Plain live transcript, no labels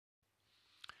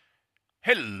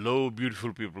Hello,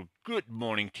 beautiful people. Good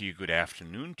morning to you, good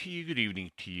afternoon to you, good evening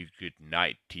to you, good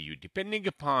night to you, depending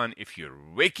upon if you're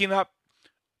waking up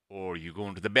or you're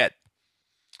going to the bed.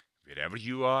 Wherever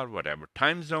you are, whatever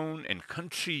time zone and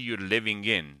country you're living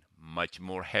in, much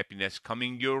more happiness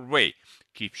coming your way.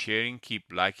 Keep sharing, keep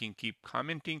liking, keep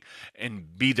commenting,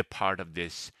 and be the part of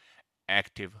this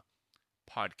active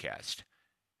podcast.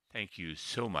 Thank you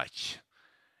so much.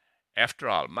 After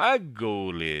all, my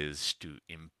goal is to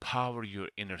empower your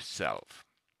inner self.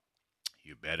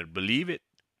 You better believe it.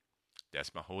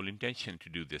 That's my whole intention to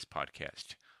do this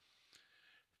podcast.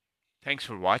 Thanks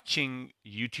for watching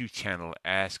YouTube channel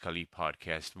Ask Ali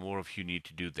Podcast. More of you need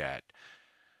to do that.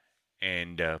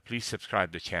 And please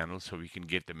subscribe the channel so we can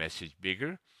get the message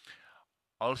bigger.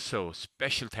 Also,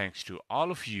 special thanks to all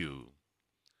of you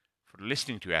for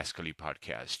listening to Ask Ali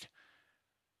Podcast.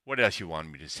 What else you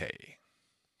want me to say?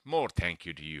 More thank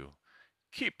you to you.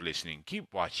 Keep listening,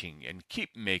 keep watching, and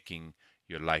keep making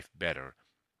your life better.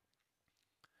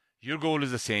 Your goal is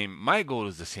the same, my goal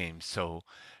is the same, so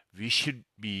we should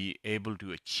be able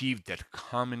to achieve that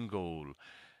common goal.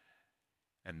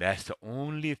 And that's the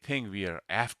only thing we are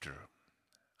after.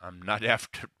 I'm not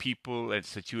after people and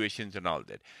situations and all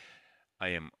that. I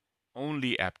am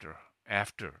only after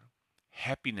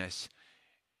happiness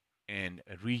and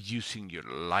reducing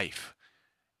your life.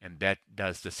 And that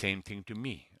does the same thing to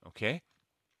me, okay?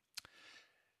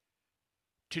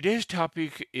 Today's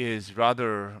topic is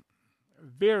rather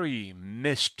very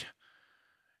missed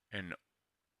and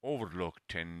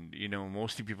overlooked, and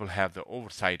mostly people have the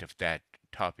oversight of that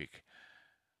topic.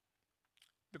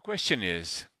 The question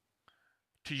is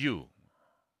to you,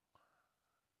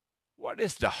 what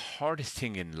is the hardest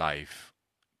thing in life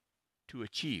to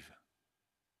achieve?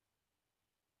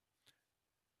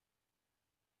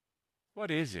 What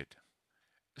is it?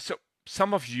 So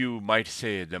some of you might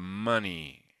say the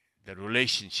money, the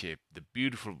relationship, the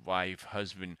beautiful wife,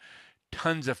 husband,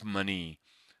 tons of money,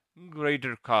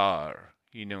 greater car,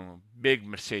 big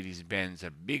Mercedes Benz,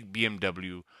 a big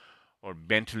BMW, or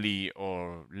Bentley,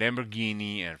 or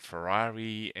Lamborghini, and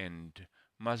Ferrari, and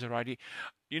Maserati.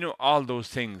 All those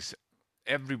things.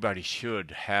 Everybody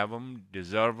should have them,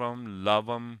 deserve them, love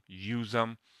them, use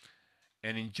them,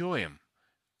 and enjoy them.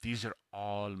 These are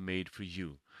all made for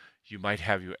you. You might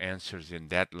have your answers in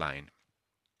that line.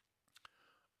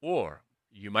 Or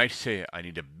you might say, I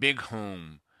need a big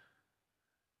home,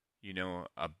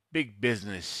 a big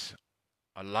business,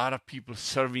 a lot of people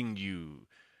serving you,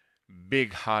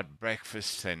 big hot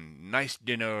breakfasts and nice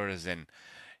dinners and,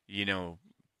 you know,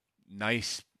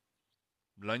 nice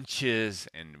lunches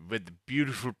and with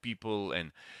beautiful people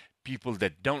and people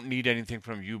that don't need anything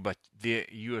from you, but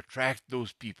you attract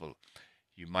those people.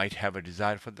 You might have a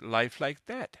desire for the life like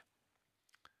that.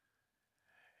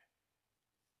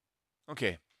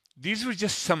 Okay, these were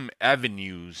just some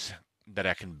avenues that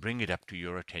I can bring it up to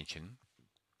your attention.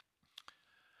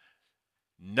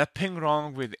 Nothing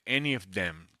wrong with any of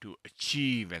them to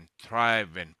achieve and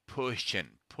thrive and push and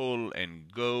pull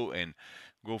and go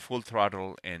full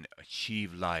throttle and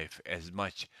achieve life as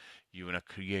much you want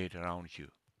to create around you.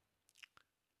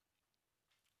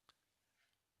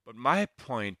 But my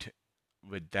point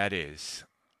with that is,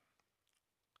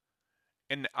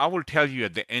 and I will tell you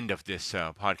at the end of this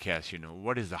podcast,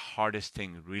 what is the hardest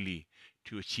thing really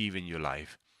to achieve in your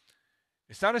life.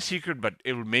 It's not a secret, but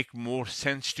it will make more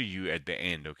sense to you at the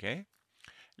end, okay?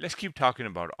 Let's keep talking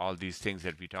about all these things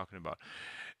that we're talking about.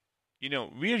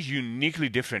 We're uniquely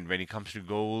different when it comes to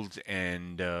goals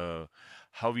and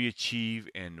how we achieve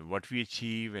and what we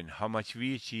achieve and how much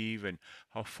we achieve and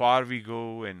how far we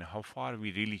go and how far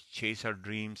we really chase our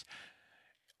dreams.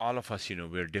 All of us,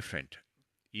 we're different,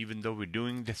 even though we're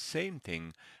doing the same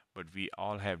thing, but we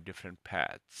all have different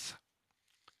paths.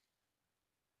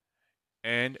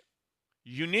 And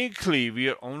uniquely, we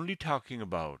are only talking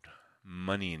about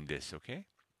money in this, okay?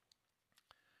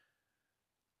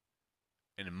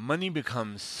 And money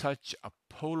becomes such a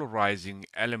polarizing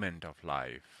element of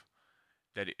life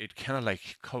that it kind of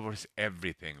like covers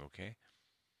everything, okay?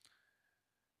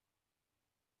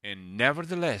 And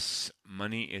nevertheless,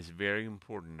 money is very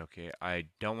important, okay? I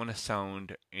don't want to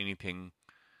sound anything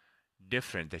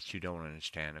different that you don't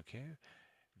understand, okay?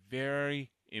 Very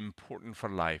important for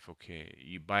life, okay?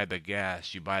 You buy the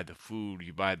gas, you buy the food,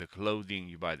 you buy the clothing,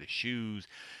 you buy the shoes,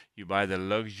 you buy the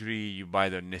luxury, you buy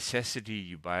the necessity,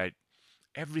 you buy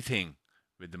everything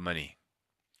with the money.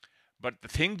 But the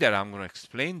thing that I'm going to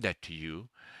explain that to you,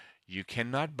 you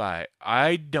cannot buy.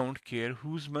 I don't care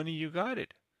whose money you got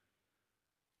it.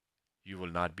 You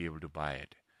will not be able to buy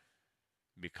it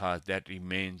because that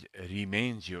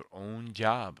remains your own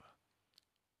job.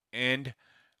 And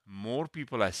more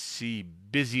people I see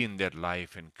busy in their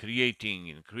life and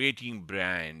creating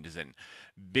brands and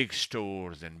big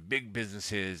stores and big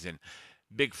businesses and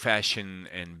big fashion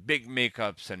and big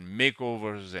makeups and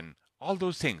makeovers and all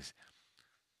those things.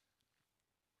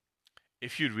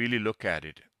 If you really look at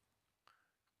it,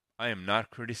 I am not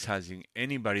criticizing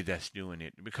anybody that's doing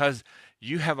it because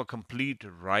you have a complete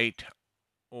right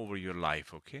over your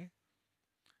life, okay?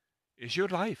 It's your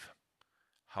life.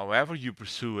 However you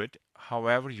pursue it,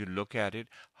 however you look at it,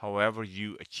 however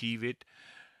you achieve it,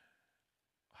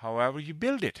 however you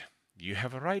build it, you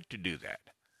have a right to do that.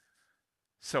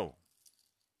 So,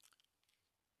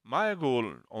 my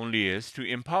goal only is to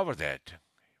empower that,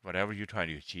 whatever you're trying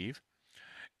to achieve,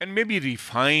 and maybe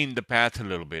refine the path a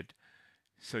little bit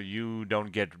so you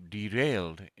don't get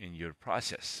derailed in your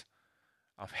process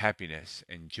of happiness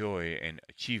and joy and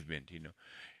achievement.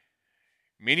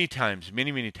 Many times,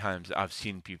 many times, I've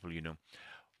seen people,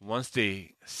 once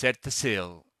they set the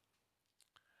sail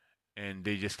and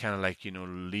they just kind of like,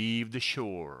 leave the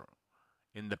shore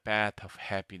in the path of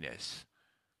happiness.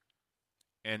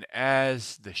 And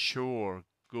as the shore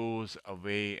goes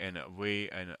away and away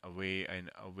and away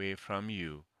and away from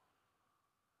you,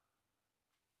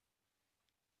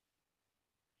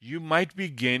 you might be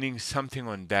gaining something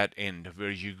on that end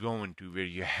where you're going to, where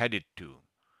you're headed to,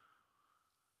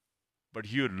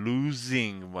 but you're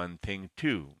losing one thing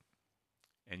too.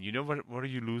 And you know what are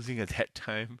you losing at that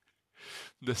time?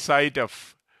 The sight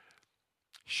of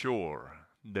shore,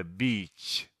 the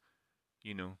beach,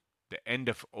 you know, the end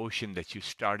of ocean that you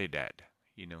started at,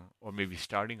 or maybe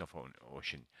starting of an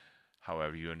ocean,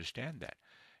 however you understand that.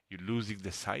 You're losing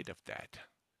the sight of that.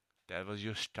 That was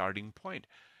your starting point.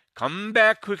 Come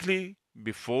back quickly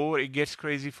before it gets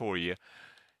crazy for you.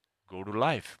 Go to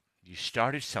life. You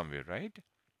started somewhere, right?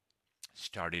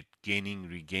 Started gaining,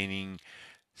 regaining,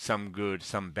 some good,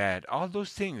 some bad, all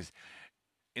those things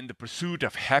in the pursuit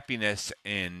of happiness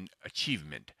and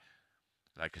achievement.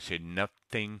 Like I said,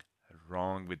 nothing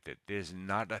wrong with it. There's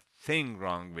not a thing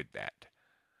wrong with that.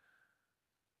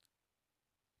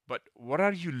 But what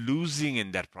are you losing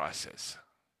in that process?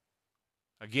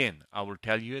 Again, I will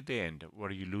tell you at the end,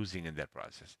 what are you losing in that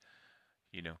process?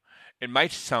 You know, it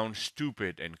might sound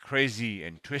stupid and crazy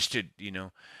and twisted,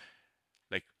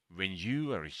 like when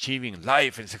you are achieving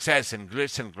life and success and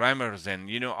glitz and glamours and,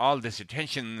 all this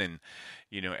attention and,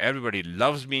 everybody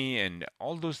loves me and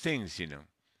all those things,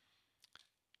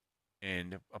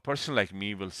 and a person like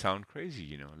me will sound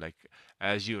crazy, like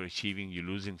as you're achieving, you're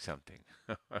losing something.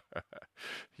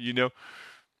 you know,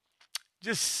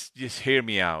 just hear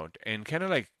me out and kind of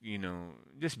like,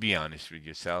 just be honest with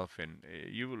yourself and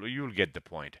you will get the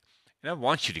point. And I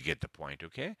want you to get the point,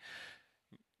 okay?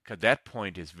 Because that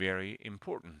point is very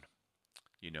important.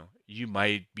 You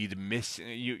might be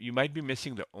you might be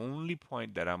missing the only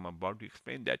point that I'm about to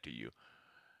explain that to you.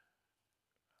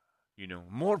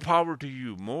 More power to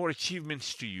you, more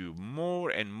achievements to you,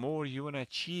 more and more you want to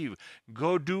achieve.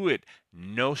 Go do it.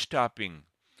 No stopping,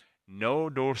 no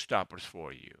door stoppers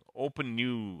for you. Open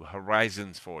new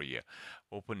horizons for you,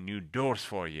 open new doors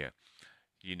for you.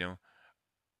 You know,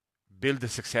 build the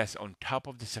success on top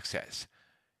of the success.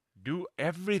 Do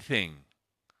everything,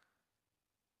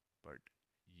 but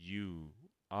you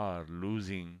are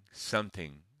losing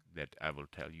something that I will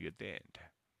tell you at the end.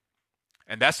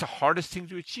 And that's the hardest thing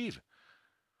to achieve.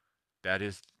 That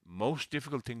is most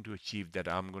difficult thing to achieve that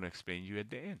I'm going to explain you at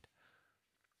the end.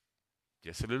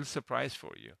 Just a little surprise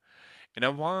for you. And I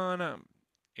want to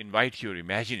invite your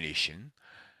imagination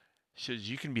so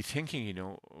you can be thinking,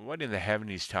 what in the heaven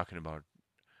he's talking about,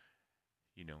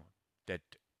 you know, that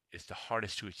is the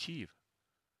hardest to achieve.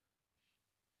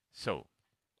 So,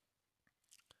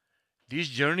 these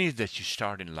journeys that you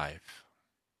start in life,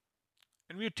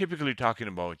 and we're typically talking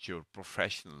about your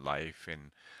professional life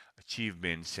and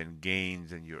achievements and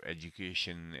gains and your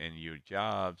education and your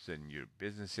jobs and your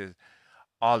businesses,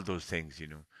 all those things,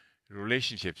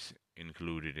 relationships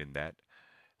included in that.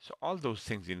 So, all those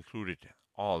things included,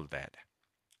 all that.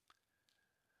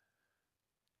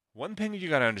 One thing you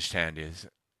got to understand is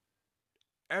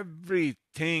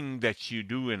everything that you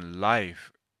do in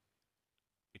life,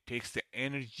 it takes the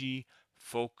energy,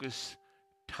 focus,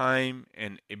 time,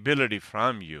 and ability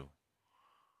from you.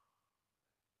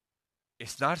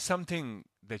 It's not something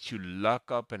that you luck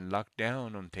up and luck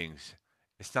down on things.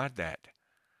 It's not that.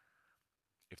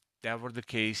 If that were the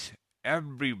case,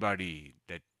 everybody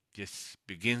that just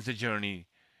begins the journey,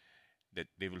 that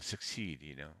they will succeed,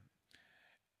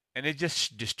 And it's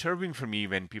just disturbing for me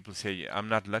when people say, I'm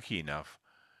not lucky enough,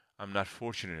 I'm not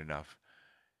fortunate enough,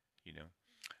 you know,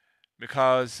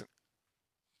 because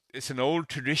it's an old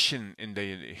tradition in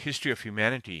the history of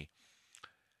humanity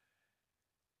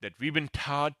that we've been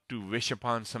taught to wish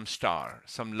upon some star,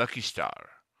 some lucky star.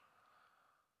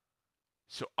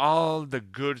 So all the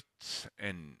goods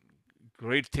and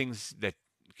great things that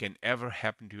can ever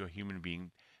happen to a human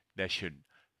being, that should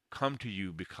come to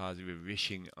you because we're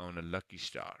wishing on a lucky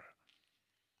star.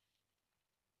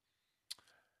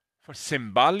 For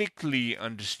symbolically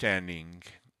understanding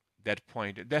that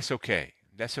point, that's okay.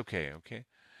 That's okay, okay?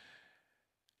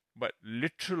 But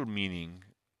literal meaning,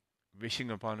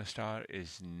 wishing upon a star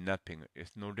is nothing.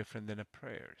 It's no different than a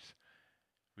prayers.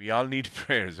 We all need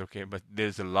prayers, okay? But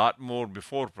there's a lot more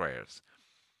before prayers.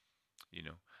 You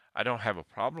know, I don't have a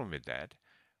problem with that,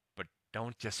 but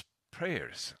don't just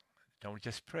prayers. Don't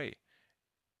just pray.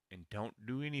 And don't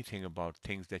do anything about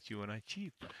things that you want to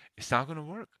achieve. It's not going to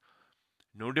work.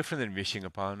 No different than wishing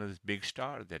upon a big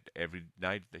star that every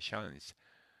night that shines,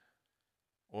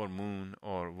 or moon,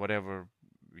 or whatever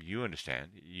you understand.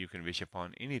 You can wish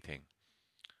upon anything.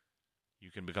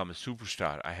 You can become a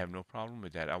superstar. I have no problem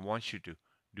with that. I want you to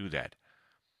do that.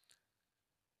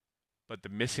 But the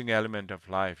missing element of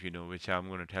life, which I'm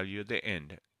going to tell you at the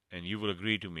end, and you will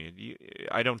agree to me,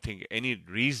 I don't think any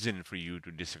reason for you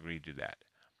to disagree to that.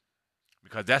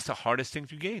 Because that's the hardest thing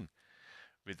to gain.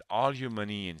 With all your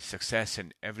money and success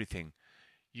and everything,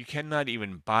 you cannot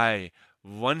even buy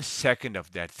 1 second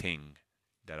of that thing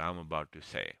that I'm about to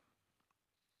say.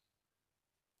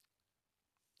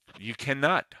 You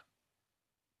cannot.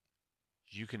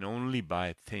 You can only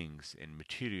buy things and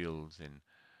materials and,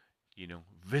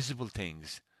 visible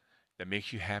things that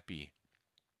make you happy.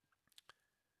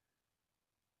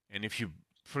 And if you,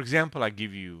 for example,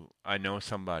 I know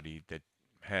somebody that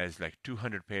has like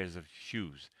 200 pairs of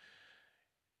shoes.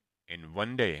 And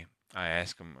one day I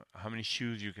asked him, how many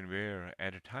shoes you can wear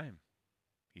at a time?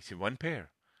 He said, one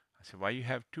pair. I said, why you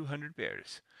have 200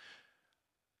 pairs?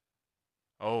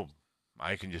 Oh,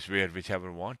 I can just wear whichever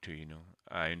I want to.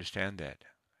 I understand that.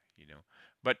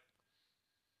 But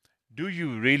do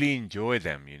you really enjoy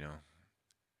them?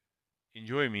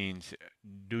 Enjoy means,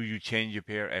 do you change your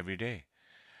pair every day?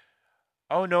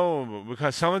 Oh no,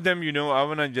 because some of them, I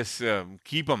wanna just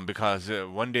keep them because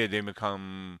one day they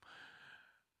become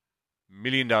 $1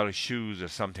 million shoes or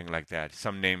something like that,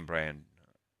 some name brand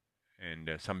and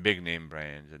some big name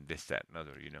brands and this, that, and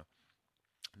other.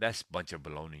 That's a bunch of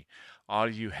baloney. All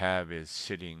you have is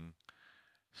sitting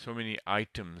so many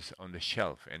items on the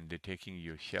shelf and they're taking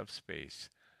your shelf space,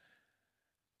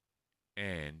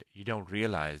 and you don't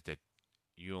realize that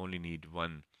you only need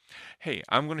one. Hey,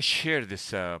 I'm going to share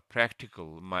this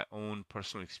practical, my own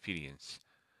personal experience,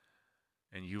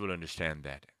 and you will understand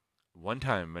that. One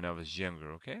time when I was younger,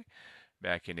 okay,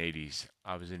 back in 80s,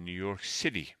 I was in New York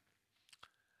City,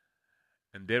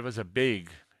 and there was a big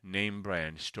name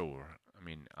brand store. I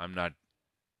mean, I'm not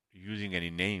using any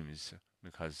names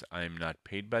because I'm not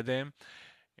paid by them,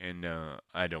 and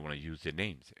I don't want to use their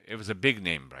names. It was a big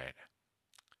name brand.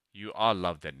 You all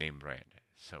love that name brand.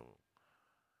 So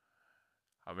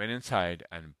I went inside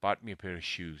and bought me a pair of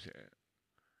shoes.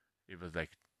 It was like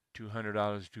 $200,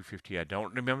 250. I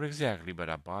don't remember exactly, but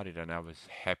I bought it and I was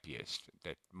happiest at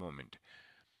that moment.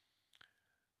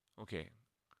 Okay.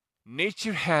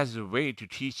 Nature has a way to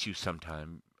teach you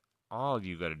sometime. All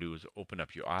you got to do is open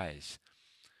up your eyes.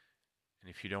 And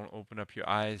if you don't open up your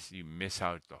eyes, you miss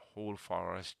out the whole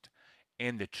forest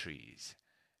and the trees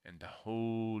and the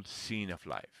whole scene of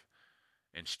life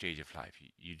and stage of life.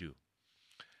 You do.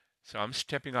 So I'm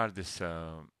stepping out of this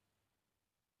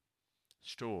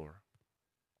store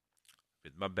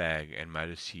with my bag and my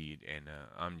receipt, and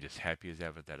I'm just happy as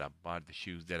ever that I bought the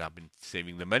shoes that I've been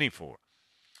saving the money for.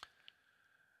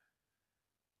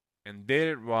 And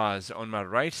there it was on my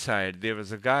right side, there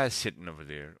was a guy sitting over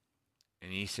there,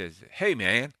 and he says, "Hey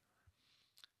man,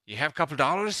 you have a couple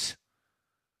dollars?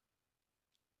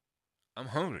 I'm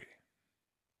hungry.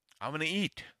 I want to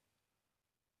eat."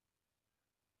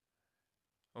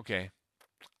 Okay.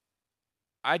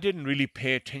 I didn't really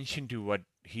pay attention to what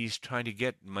he's trying to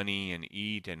get, money and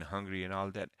eat and hungry and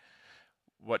all that.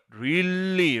 What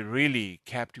really, really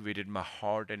captivated my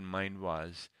heart and mind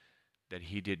was that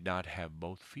he did not have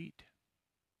both feet.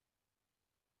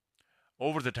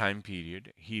 Over the time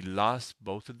period, he lost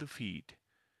both of the feet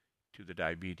to the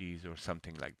diabetes or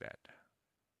something like that.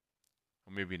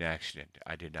 Or maybe an accident.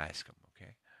 I didn't ask him,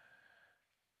 okay?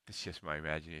 It's just my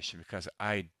imagination because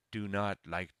I do not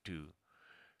like to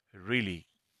really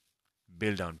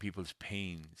build on people's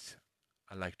pains.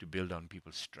 I like to build on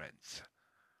people's strengths.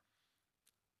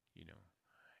 You know,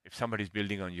 if somebody's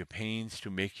building on your pains to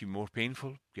make you more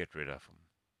painful, get rid of them.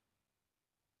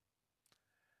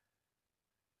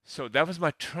 So that was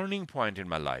my turning point in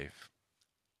my life.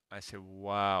 I said,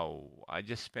 wow, I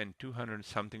just spent 200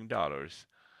 something dollars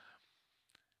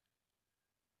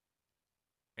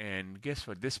And guess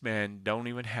what? This man don't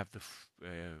even have the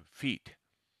feet.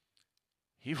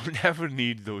 He will never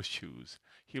need those shoes.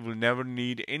 He will never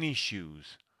need any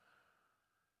shoes.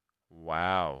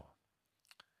 Wow.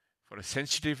 For a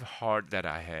sensitive heart that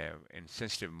I have and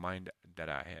sensitive mind that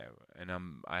I have, and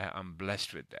I'm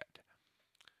blessed with that.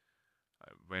 I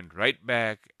went right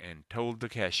back and told the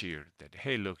cashier that,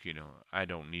 hey, look, I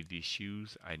don't need these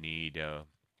shoes. I need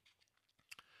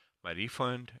my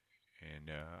refund,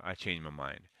 and I changed my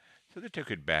mind. So they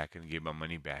took it back and gave my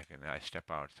money back, and I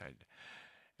stepped outside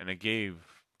and I gave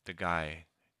the guy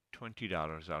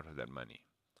 $20 out of that money.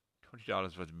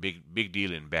 $20 was a big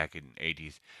deal in back in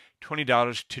 '80s.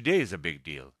 $20 today is a big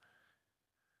deal.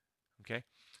 Okay,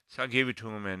 so I gave it to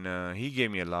him, and he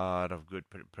gave me a lot of good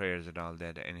prayers and all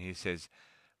that. And he says,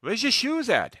 "Where's your shoes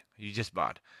at? You just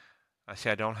bought." I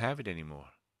said, "I don't have it anymore."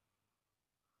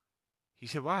 He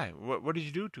said, "Why? What did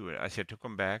you do to it?" I said, "Took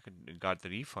them back and got the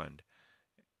refund,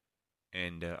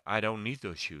 and I don't need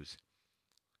those shoes."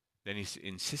 Then he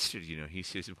insisted, he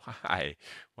says, "Why?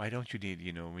 Why don't you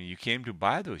need, when you came to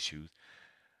buy those shoes?"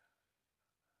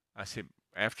 I said,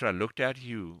 "After I looked at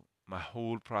you, my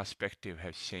whole perspective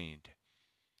has changed.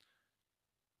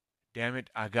 Damn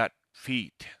it, I got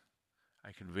feet.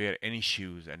 I can wear any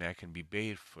shoes and I can be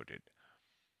barefooted.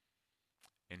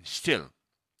 And still,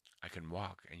 I can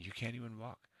walk and you can't even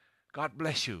walk. God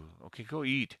bless you. Okay, go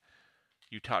eat.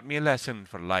 You taught me a lesson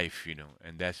for life,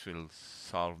 and that will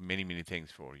solve many, many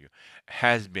things for you."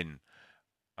 Has been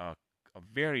a, a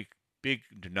very big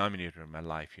denominator in my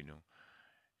life,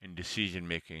 in decision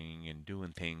making and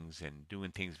doing things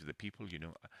with the people,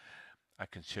 I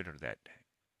consider that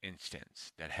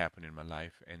instance that happened in my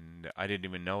life, and I didn't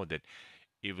even know that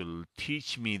it will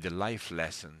teach me the life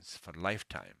lessons for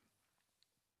lifetime.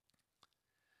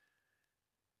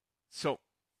 So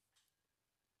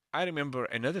I remember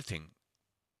another thing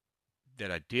that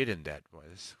I did in that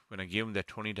was when I gave him that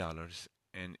 $20,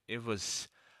 and it was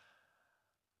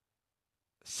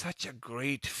such a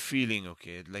great feeling,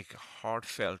 okay, like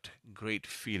heartfelt, great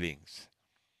feelings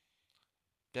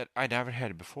that I never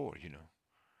had before,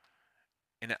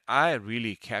 And I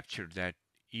really captured that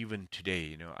even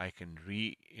today, I can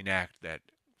reenact that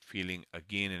feeling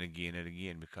again and again and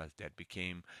again because that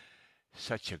became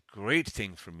such a great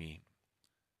thing for me.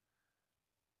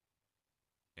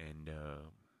 And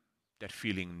that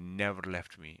feeling never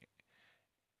left me.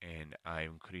 And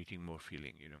I'm creating more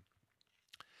feeling,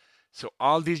 So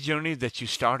all these journeys that you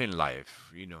start in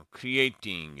life,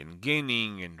 creating and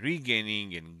regaining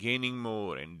and gaining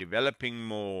more and developing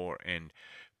more and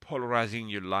polarizing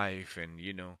your life and,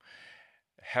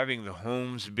 having the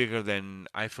homes bigger than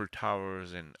Eiffel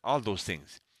Towers and all those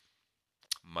things.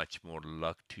 Much more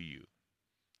luck to you.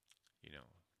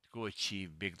 Go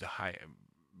achieve big,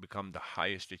 become the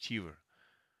highest achiever.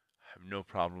 I have no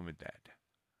problem with that.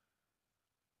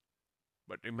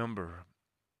 But remember,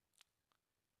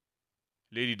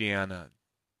 Lady Diana,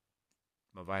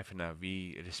 my wife and I,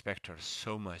 we respect her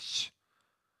so much.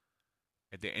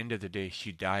 At the end of the day,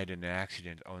 she died in an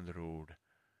accident on the road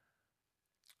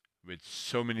with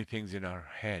so many things in her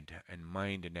head and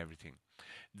mind and everything.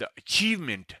 The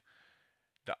achievement,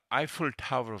 the Eiffel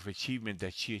Tower of achievement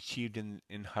that she achieved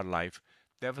in her life,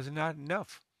 that was not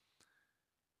enough.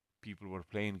 People were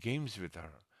playing games with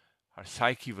her. Her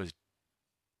psyche was,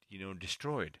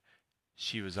 destroyed.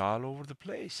 She was all over the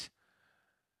place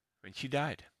when she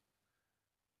died.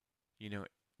 You know,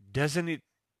 doesn't it,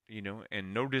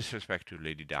 and no disrespect to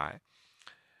Lady Di,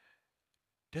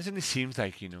 doesn't it seem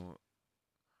like,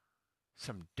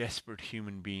 some desperate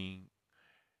human being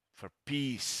for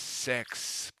peace,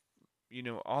 sex,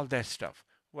 all that stuff.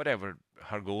 Whatever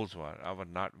her goals were, I was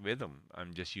not with them.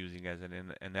 I'm just using as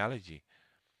an analogy.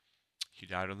 She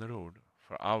died on the road.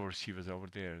 For hours she was over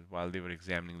there while they were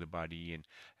examining the body and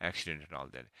accident and all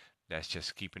that. That's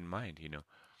just keep in mind,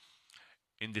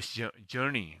 in this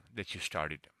journey that you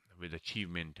started with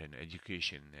achievement and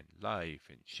education and life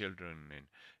and children and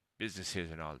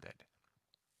businesses and all that.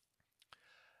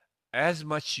 As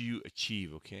much you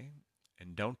achieve, okay?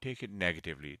 And don't take it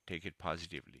negatively, take it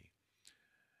positively.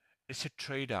 It's a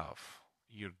trade off.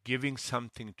 You're giving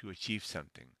something to achieve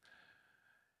something.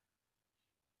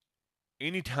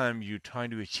 Anytime you're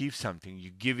trying to achieve something,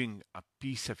 you're giving a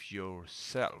piece of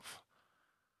yourself,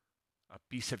 a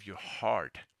piece of your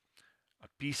heart, a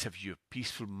piece of your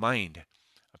peaceful mind,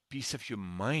 a piece of your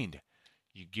mind.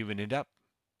 You're giving it up.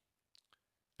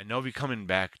 And now we're coming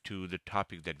back to the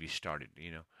topic that we started.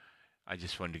 I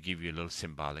just wanted to give you a little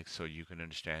symbolic so you can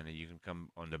understand and you can come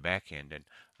on the back end and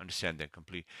understand that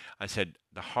complete. I said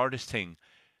the hardest thing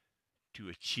to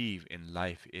achieve in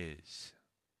life is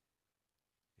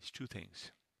two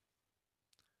things.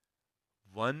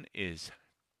 One is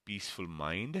peaceful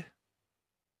mind,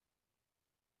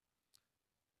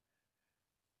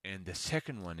 and the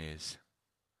second one is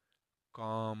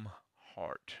calm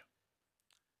heart.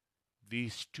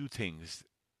 These two things,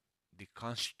 they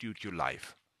constitute your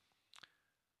life.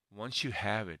 Once you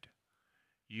have it,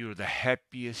 you're the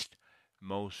happiest,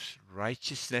 most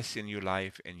righteousness in your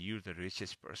life, and you're the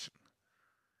richest person.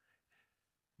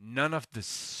 None of the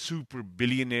super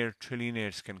billionaire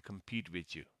trillionaires can compete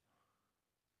with you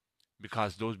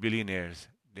because those billionaires,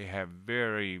 they have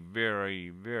very, very,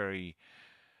 very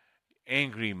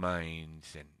angry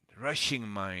minds and rushing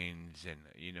minds, and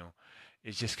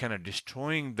it's just kind of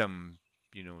destroying them.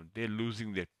 They're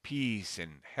losing their peace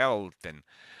and health, and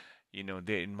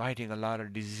they're inviting a lot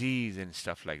of disease and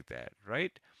stuff like that,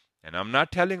 right? And I'm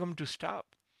not telling them to stop.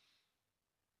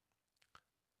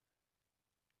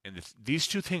 And these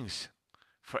two things,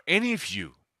 for any of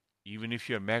you, even if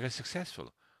you're mega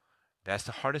successful, that's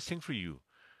the hardest thing for you.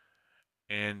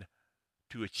 And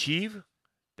to achieve,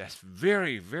 that's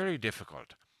very, very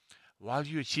difficult while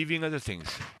you're achieving other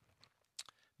things.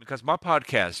 Because my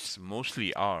podcasts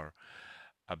mostly are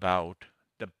about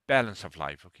the balance of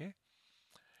life, okay?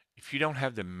 If you don't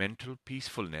have the mental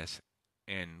peacefulness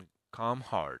and calm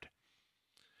heart,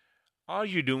 all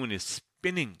you're doing is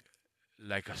spinning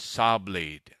like a saw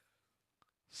blade,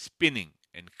 spinning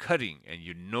and cutting, and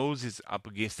your nose is up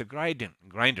against the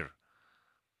grinder.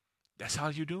 That's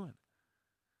all you're doing,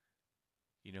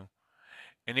 you know.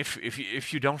 And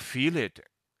if you don't feel it,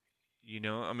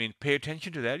 I mean, pay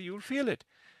attention to that. You'll feel it.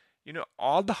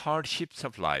 All the hardships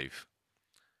of life.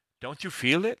 Don't you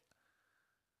feel it?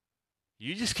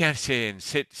 You just can't say and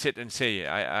sit and say,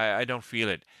 I don't feel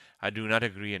it. I do not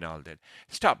agree and all that.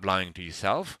 Stop lying to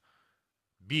yourself.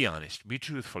 Be honest. Be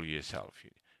truthful to yourself.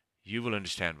 You will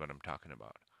understand what I'm talking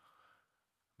about.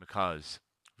 Because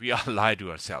we all lie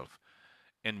to ourselves.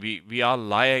 And we all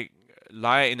lie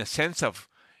in a sense of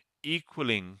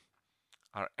equaling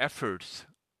our efforts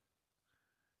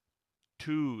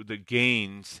to the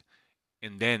gains,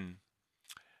 and then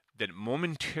that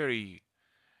momentary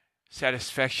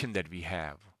satisfaction that we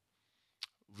have,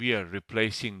 we are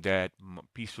replacing that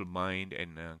peaceful mind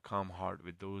and calm heart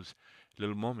with those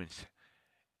little moments.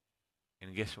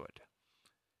 And guess what?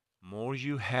 More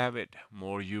you have it,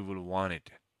 more you will want it.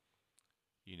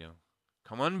 You know,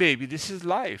 come on, baby, this is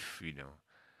life.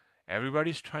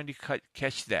 Everybody's trying to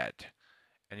catch that,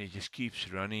 and it just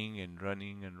keeps running and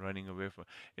running and running away from.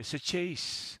 It's a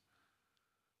chase.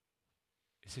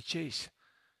 It's a chase.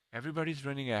 Everybody's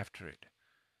running after it,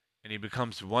 and it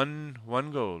becomes one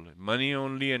goal: money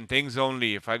only and things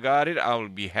only. If I got it, I will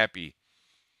be happy.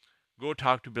 Go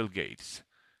talk to Bill Gates.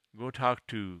 Go talk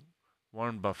to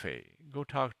Warren Buffett. Go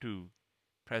talk to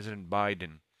President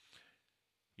Biden.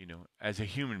 As a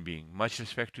human being, much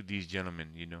respect to these gentlemen.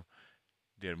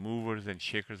 They're movers and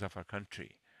shakers of our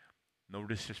country. No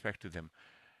disrespect to them.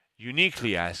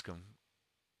 Uniquely ask them,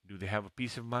 do they have a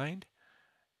peace of mind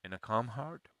and a calm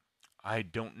heart? I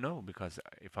don't know, because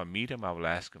if I meet them, I will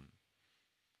ask them.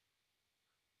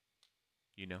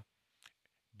 You know,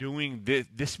 doing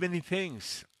this many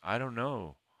things, I don't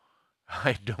know.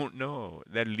 I don't know.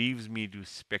 That leaves me to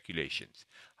speculations.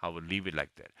 I will leave it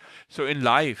like that. So in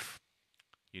life,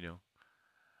 you know,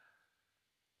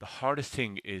 the hardest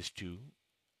thing is to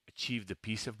achieve the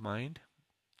peace of mind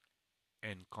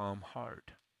and calm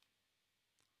heart.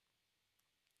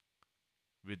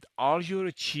 With all your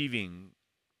achieving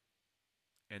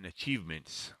and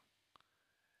achievements,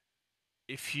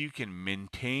 if you can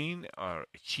maintain or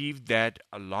achieve that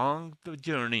along the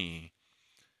journey,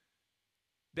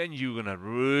 then you're going to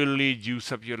really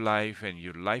juice up your life, and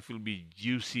your life will be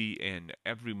juicy, and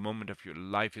every moment of your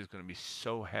life is going to be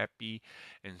so happy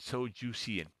and so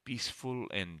juicy and peaceful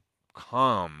and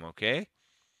calm, okay?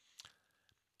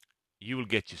 You will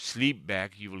get your sleep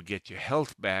back, you will get your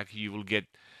health back, you will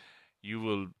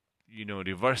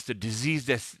reverse the disease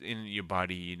that's in your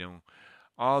body,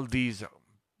 all these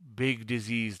big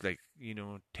disease like,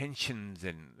 tensions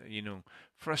and,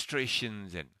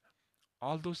 frustrations and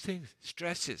all those things,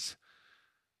 stresses.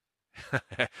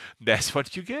 That's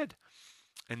what you get.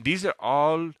 And these are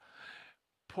all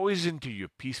poison to your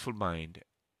peaceful mind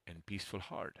and peaceful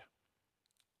heart.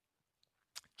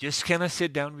 Just kind of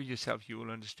sit down with yourself, you will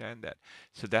understand that.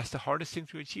 So that's the hardest thing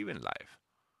to achieve in life.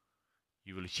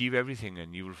 You will achieve everything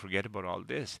and you will forget about all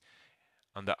this.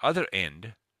 On the other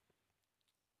end,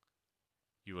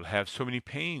 you will have so many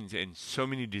pains and so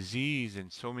many disease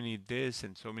and so many this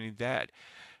and so many that.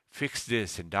 Fix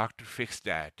this and doctor fix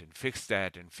that and fix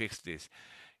that and fix this.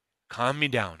 Calm me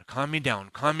down, calm me down,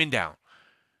 calm me down.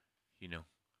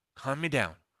 Calm me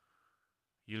down.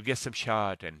 You'll get some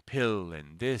shot and pill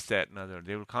and this, that, and other.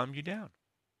 They will calm you down.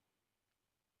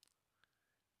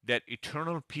 That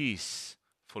eternal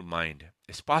peaceful mind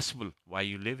is possible while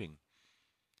you're living.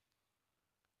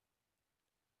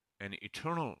 An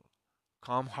eternal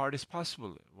calm heart is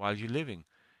possible while you're living.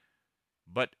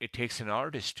 But it takes an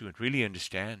artist to really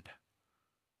understand.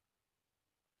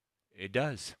 It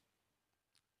does.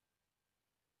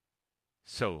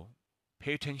 So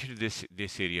pay attention to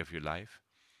this area of your life.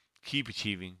 Keep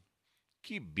achieving.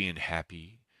 Keep being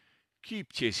happy.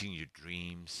 Keep chasing your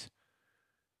dreams.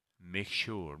 Make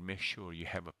sure you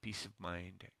have a peace of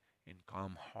mind and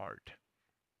calm heart.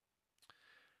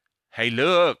 Hey,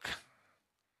 look,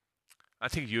 I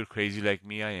think you're crazy like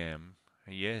me. I am.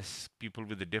 Yes, people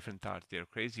with a different thoughts, they're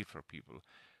crazy for people.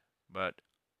 But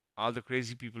all the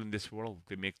crazy people in this world,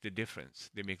 they make the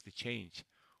difference. They make the change.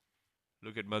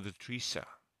 Look at Mother Teresa.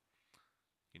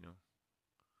 You know,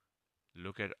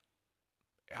 look at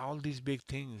all these big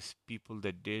things people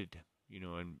that did.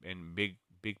 And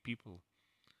big people.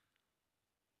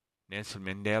 Nelson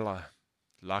Mandela,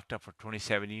 locked up for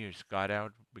 27 years, got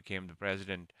out, became the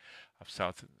president of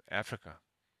South Africa.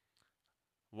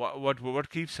 What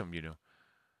keeps him?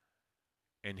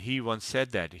 And he once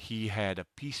said that he had a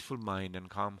peaceful mind and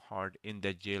calm heart in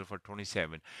that jail for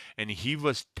 27, and he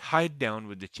was tied down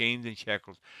with the chains and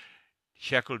shackles,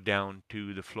 shackled down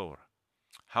to the floor.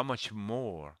 How much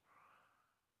more,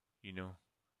 you know,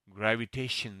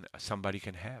 gravitation somebody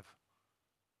can have?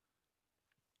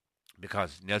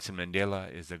 Because Nelson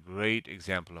Mandela is a great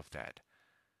example of that.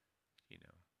 You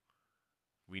know,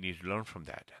 we need to learn from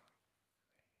that.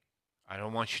 I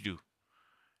don't want you to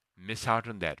miss out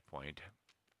on that point.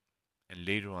 And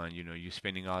later on, you're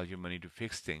spending all your money to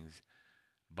fix things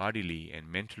bodily and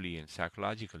mentally and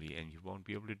psychologically, and you won't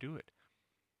be able to do it.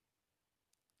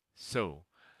 So,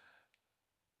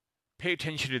 pay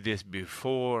attention to this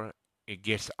before it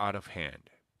gets out of hand.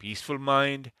 Peaceful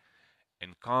mind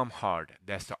and calm heart,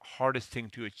 that's the hardest thing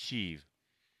to achieve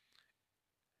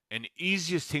and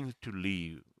easiest thing to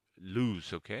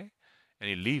lose, okay? And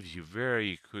it leaves you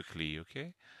very quickly,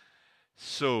 okay?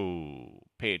 So,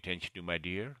 pay attention to my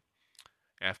dear.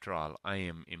 After all, I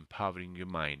am empowering your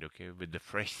mind, okay, with the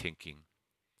fresh thinking.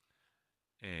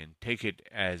 And take it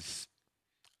as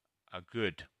a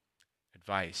good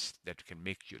advice that can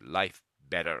make your life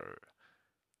better.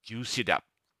 Juice it up,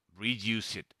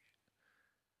 rejuice it,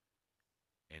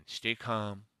 and stay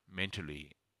calm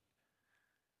mentally.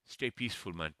 Stay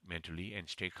peaceful mentally and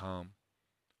stay calm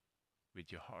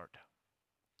with your heart.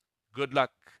 Good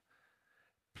luck.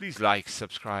 Please like,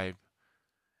 subscribe,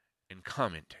 and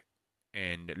comment.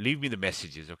 And leave me the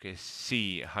messages, okay?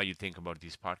 See how you think about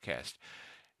these podcasts.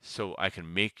 So I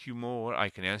can make you more. I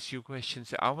can answer your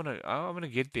questions. I wanna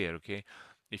get there, okay?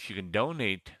 If you can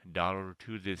donate $1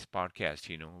 to this podcast,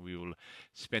 we will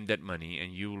spend that money,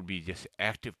 and you will be just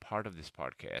active part of this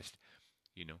podcast.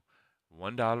 You know,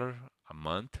 $1 a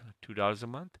month, $2 a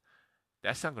month.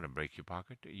 That's not gonna break your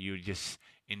pocket. You're just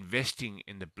investing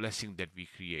in the blessing that we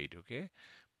create, okay?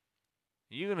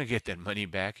 You're gonna get that money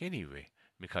back anyway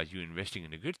because you're investing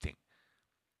in a good thing.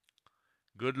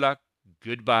 Good luck.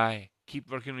 Goodbye. Keep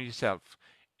working on yourself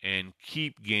and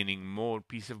keep gaining more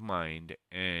peace of mind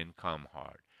and calm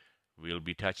heart. We'll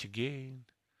be touch again.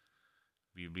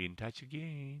 We'll be in touch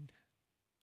again.